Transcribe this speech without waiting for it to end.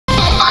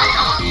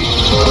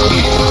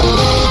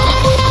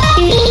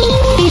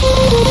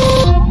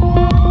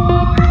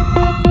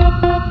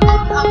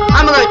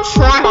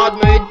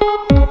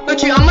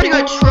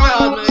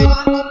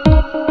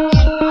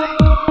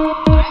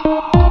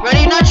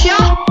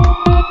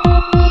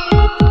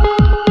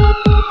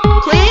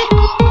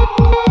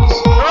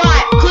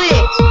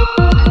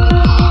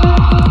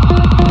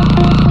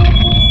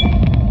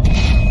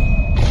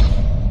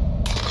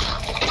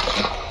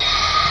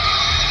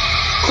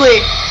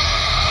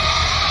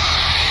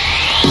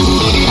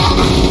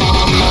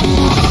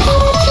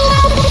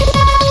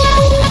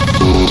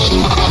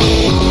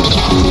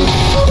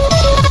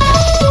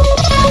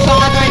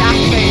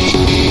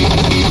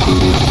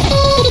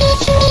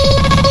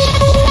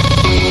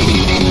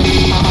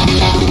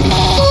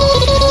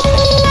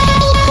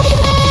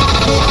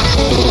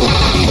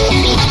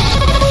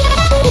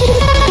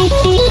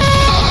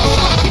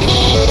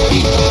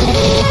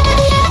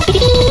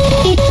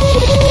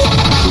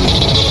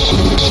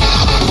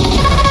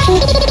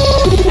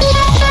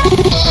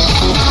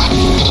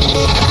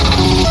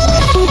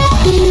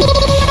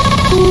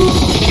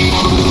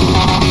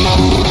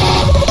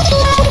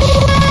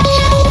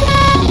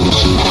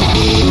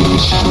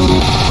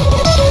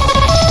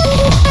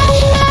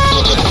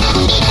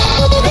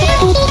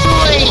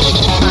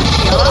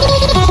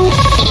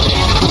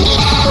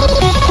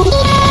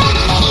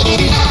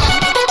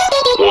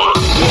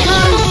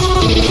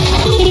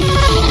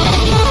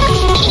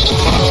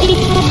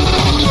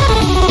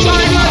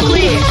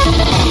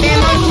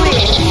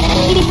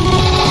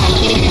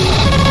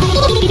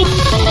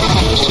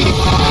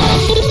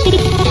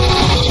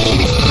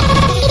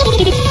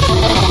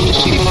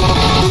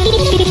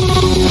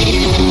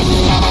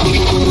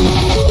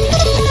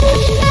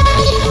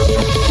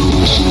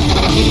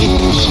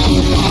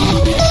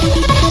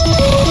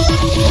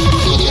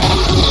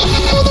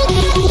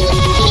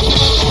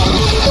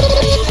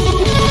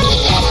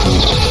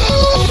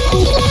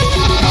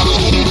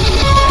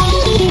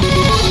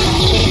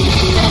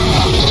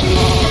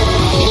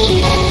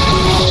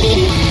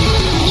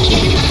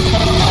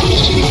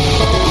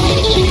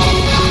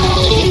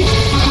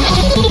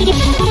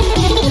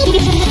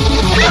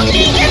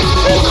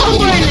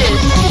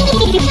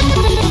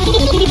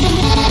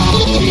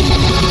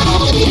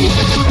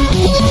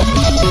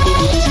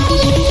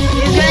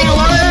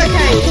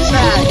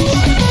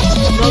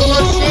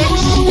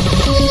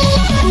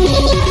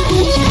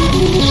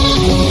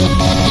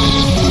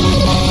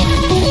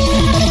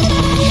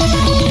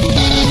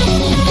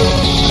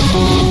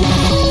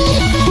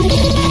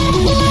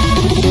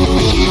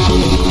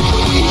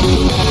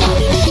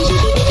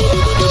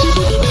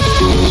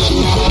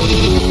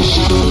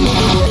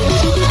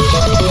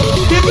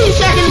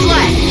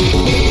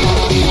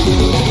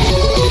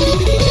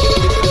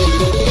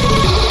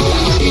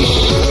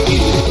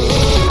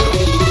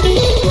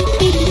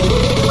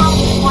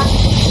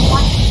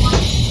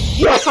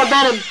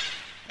got him.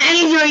 And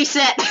he's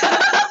reset.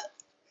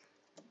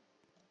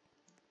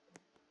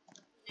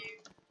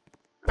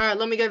 Alright,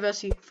 let me go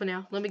verse you for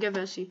now. Let me go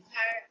verse you.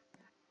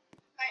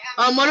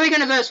 What are we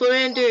gonna verse? What are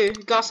we gonna do?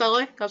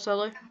 Garcelo?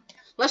 Garcelo?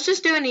 Let's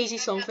just do an easy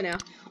song for now.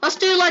 Let's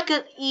do like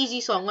an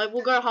easy song. Like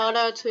we'll go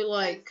harder to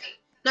like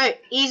no,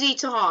 easy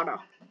to harder.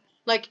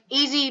 Like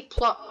easy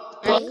plus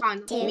any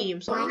kind of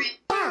medium song.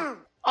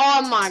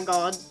 Oh my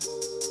god.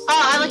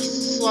 Oh, I like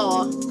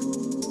slower.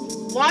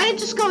 Why are you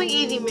just going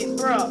easy,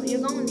 bro?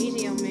 You're going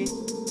easy on me.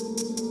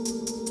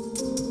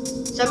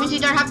 So that means you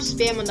don't have to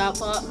spam on that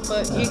part,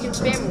 but you can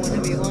spam it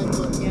whenever you want,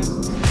 but yeah.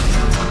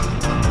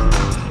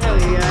 There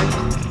we go.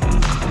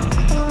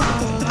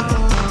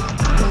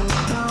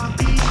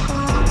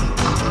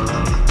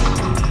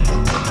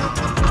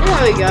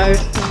 There we go.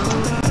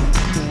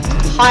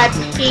 Hype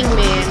King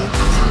Man.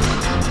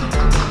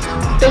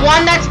 The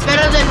one that's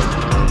better than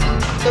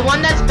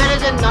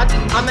Nut.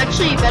 I'm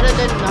actually better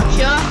than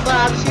Nutcha, but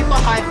I'm super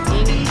hype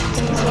King.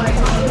 So I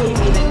can't really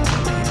beat it.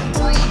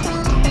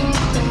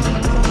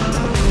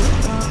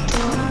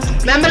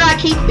 Remember that I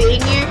keep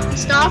beating you and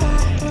stuff?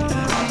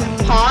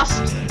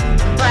 Past.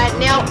 But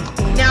now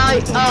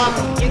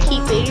you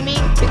keep beating me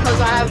because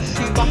I have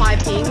super high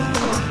ping.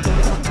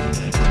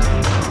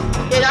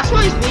 Yeah, that's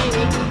why he's beating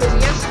me, because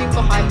he has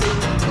super high ping.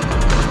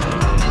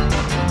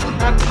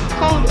 I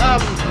called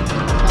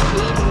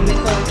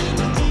because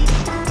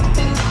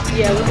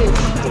yeah, look at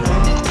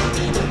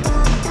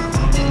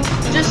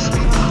just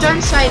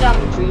don't say that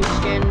in the dream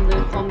scan in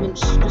the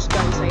comments, just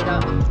don't say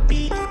that.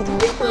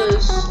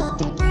 Because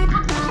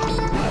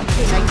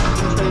you make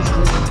intros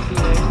with, you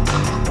know.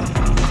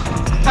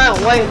 Oh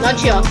wait, not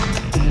you.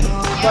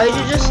 What did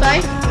you just say?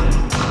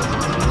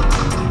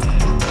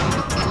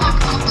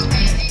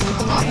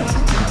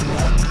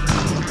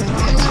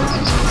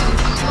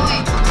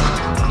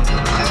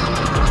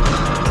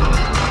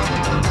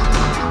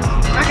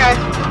 Okay.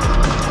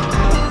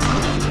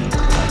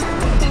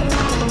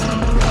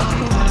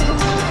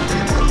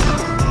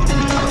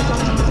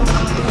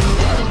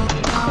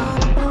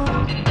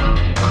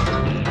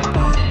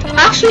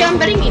 Actually, I'm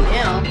betting you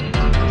now.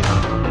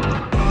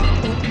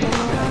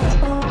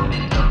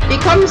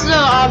 Here comes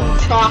the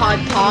try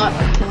hard part.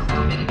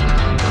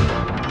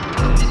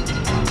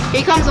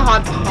 Here comes the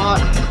hard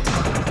part.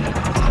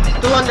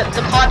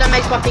 The part that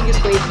makes my fingers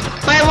bleed.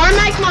 But it won't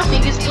make my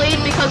fingers bleed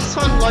because it's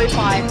on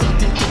lo-fi.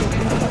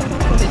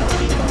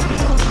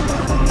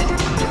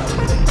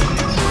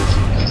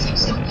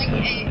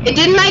 It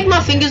didn't make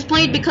my fingers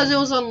bleed because it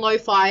was on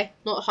lo-fi,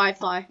 not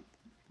hi-fi.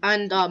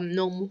 And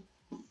normal.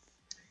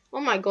 Oh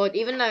my god,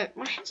 even though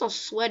my hands are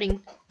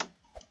sweating.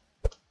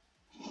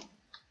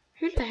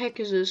 Who the heck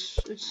is this?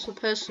 It's a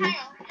person. Hang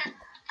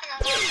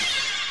on.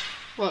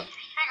 What?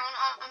 Hang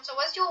on, so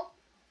where's your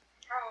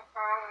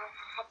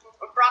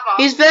brother?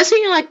 He's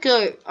versing like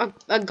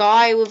a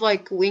guy with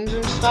like wings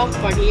and stuff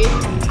right here.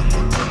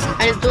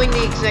 And he's doing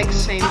the exact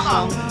same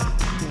song.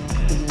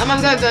 I'm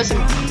gonna go verse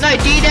him. No,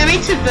 do you dare me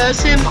to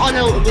verse him on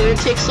a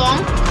lunatic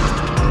song?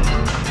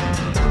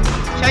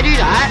 Should I do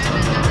that?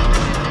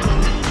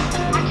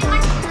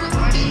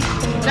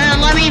 No,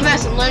 let me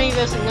verse him,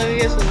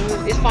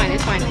 It's fine.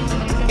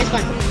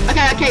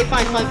 Okay,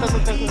 fine.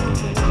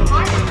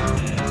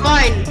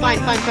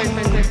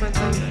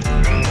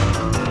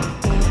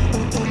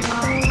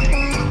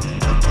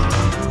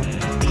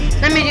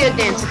 Let me do a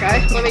dance, okay?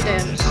 Let me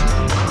dance.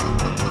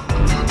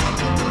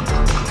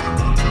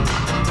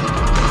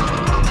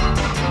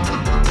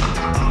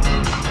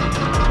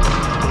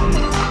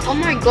 Oh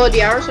my god,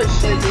 the arrows are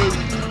so big.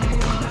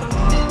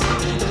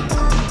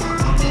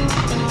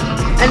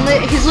 And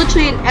he's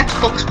literally an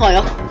Xbox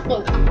player.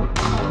 Look.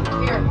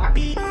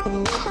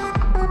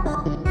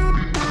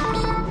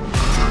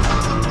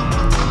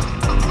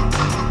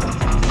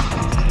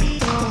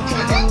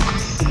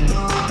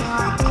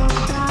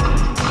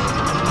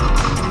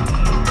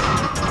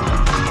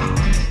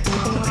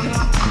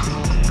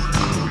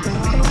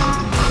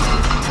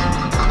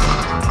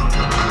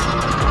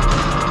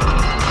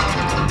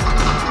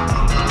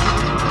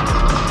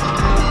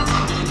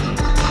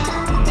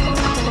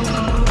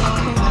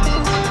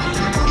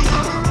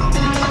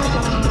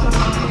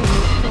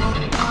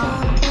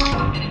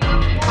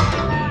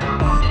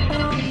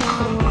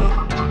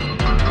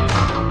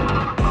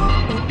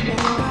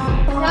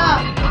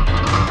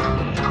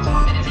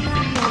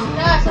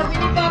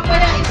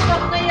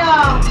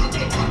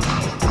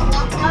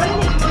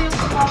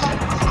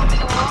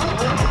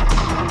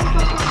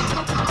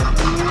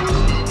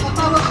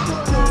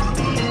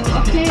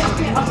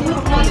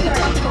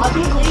 I'll do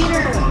it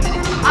later.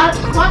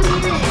 1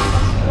 minute.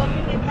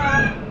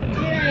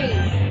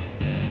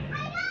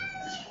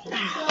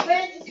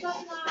 Wait.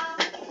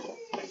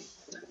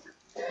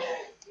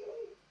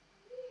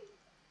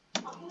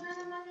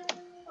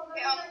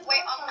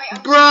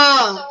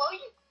 Bruh. So will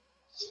you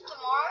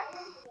tomorrow?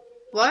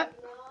 What?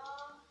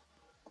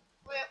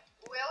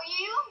 Will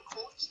you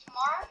coach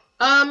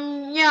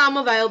tomorrow? Yeah, I'm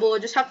available. I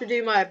just have to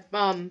do my,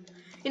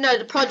 you know,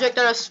 the project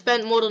that I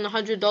spent more than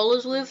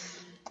 $100 with.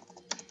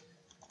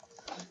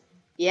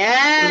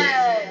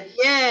 Yeah,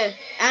 yeah.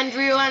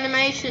 Unreal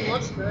Animation,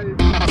 let's go.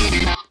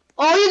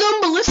 Oh, you're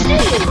going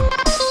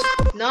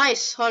ballistic.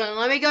 Nice. Hold on,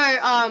 let me go.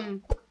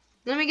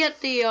 Let me get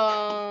the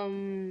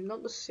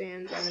not the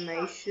sand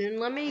animation.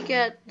 Let me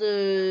get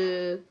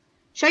the.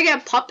 Should I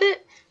get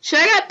puppet? Should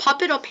I get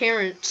puppet or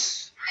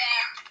parents?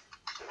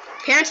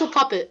 Parents or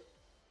puppet?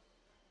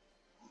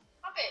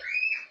 Puppet.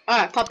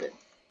 Alright, puppet.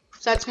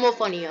 So that's more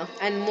funnier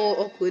and more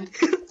awkward.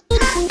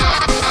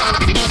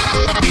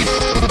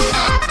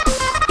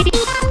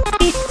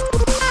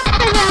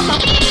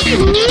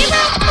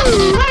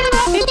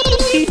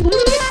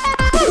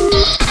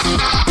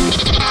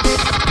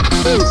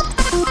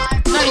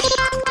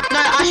 No,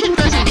 I should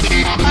verse him.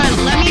 Alright,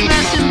 let me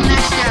verse him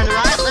next round,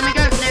 alright? Let me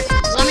go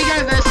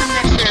verse him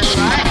next round,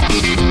 alright?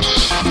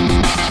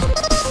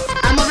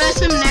 I'ma verse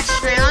him next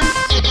round.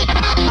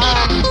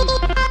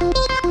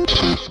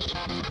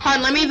 Hold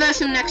on, let me verse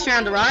him next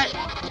round, alright?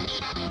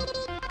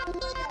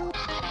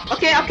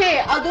 Okay,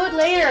 I'll do it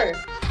later.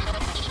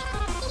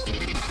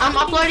 I'm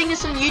uploading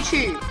this on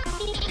YouTube.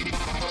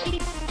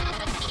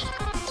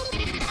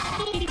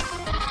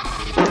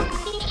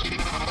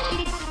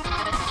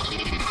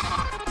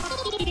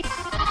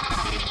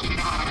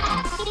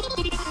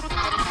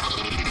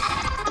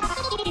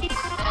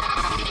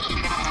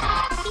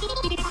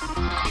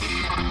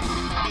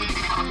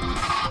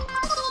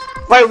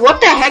 Wait, what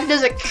the heck?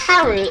 There's a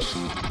carrot.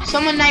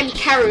 Someone named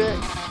Carrot,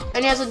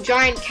 and he has a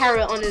giant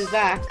carrot on his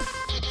back.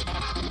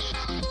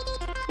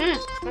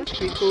 That's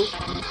pretty cool.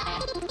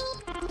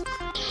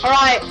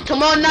 Alright,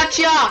 come on,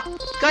 Natcha!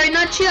 Go,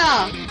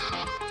 Natcha!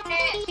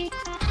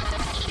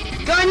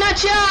 Go,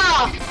 Natcha!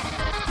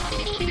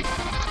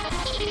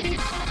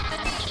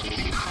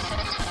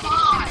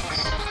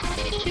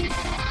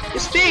 You're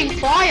spitting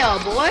fire,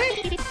 boy!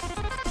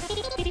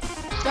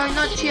 Go,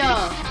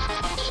 Natcha!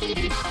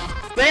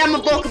 Wait, I'ma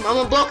block him, I'ma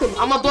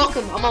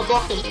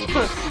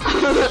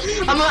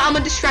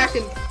distract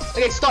him.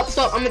 Okay, stop,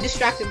 I'ma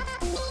distract him.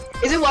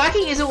 Is it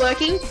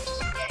working?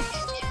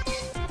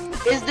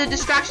 Is the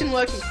distraction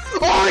working?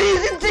 Oh,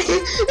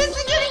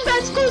 it's getting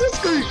bad scores, let's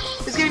go!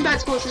 It's getting bad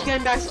scores,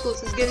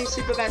 it's getting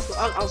super bad scores.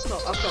 I'll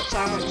stop, so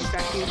I won't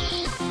distract you.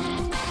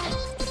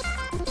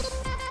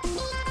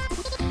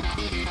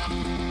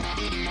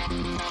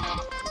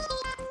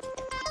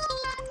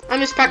 I'm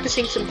just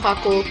practicing some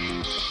parkour.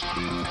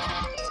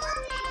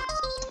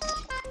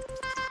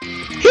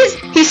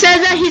 He says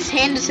that his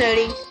hand is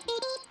hurting.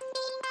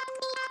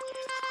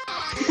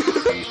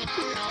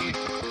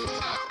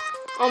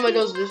 Oh my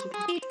gosh, this.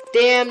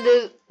 Damn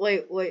this.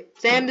 Wait.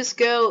 Damn this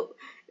girl.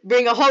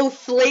 Bring a whole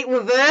fleet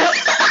with her.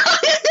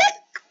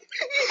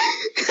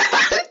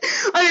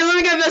 Okay, let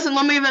me go verse.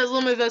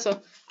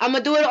 I'm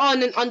gonna do it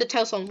on an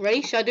Undertale song.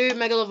 Ready? Should I do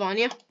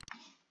Megalovania?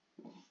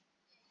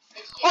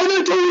 Oh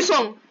no, Tohu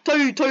song.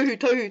 Tohu.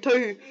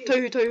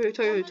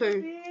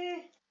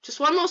 Just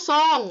one more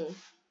song.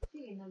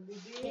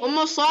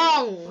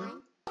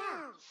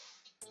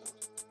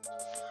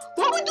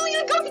 What are we doing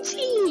in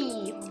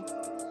gravity?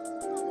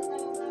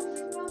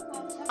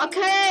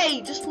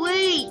 Okay, just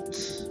wait.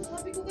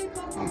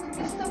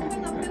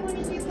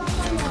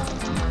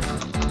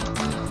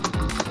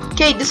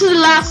 Okay, this is the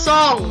last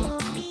song.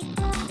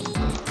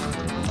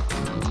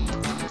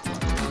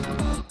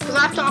 Because I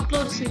have to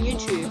upload this on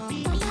YouTube.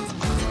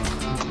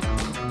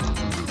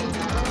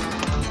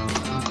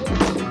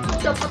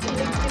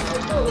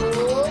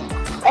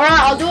 Alright,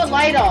 I'll do it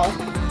later.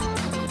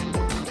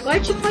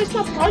 Why'd you post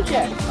my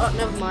project? Oh,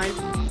 never mind.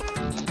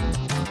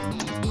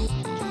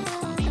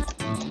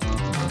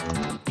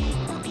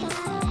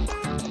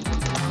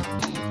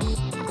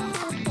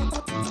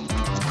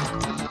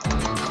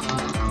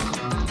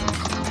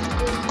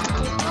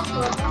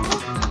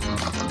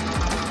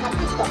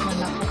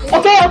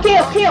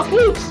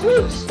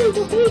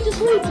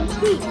 Just wait.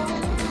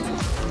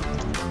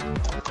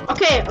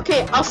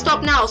 Okay, I'll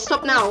stop now,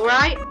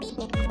 alright?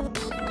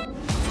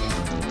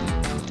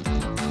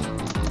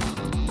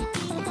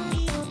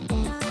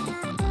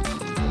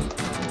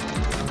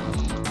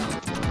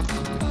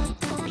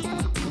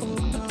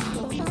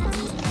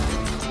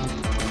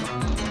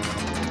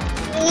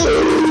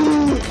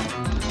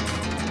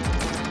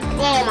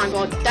 Oh my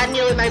god, that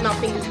nearly made my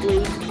fingers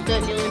bleed.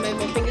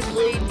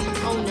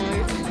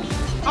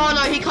 Oh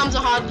no, here comes the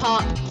hard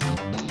part.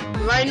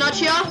 Ready,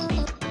 Natcha?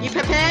 You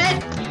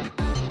prepared?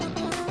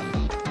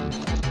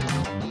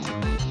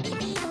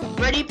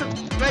 Ready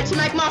to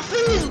make my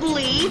fingers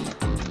bleed?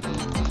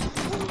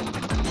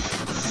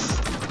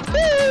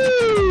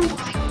 Woo!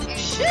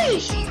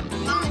 Sheesh!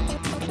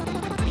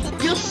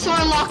 You're so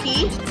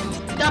lucky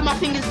that my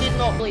fingers did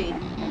not bleed.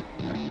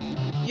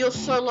 You're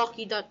so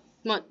lucky that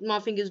my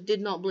fingers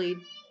did not bleed.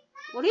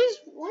 What is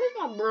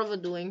my brother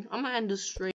doing? I'm gonna end the stream.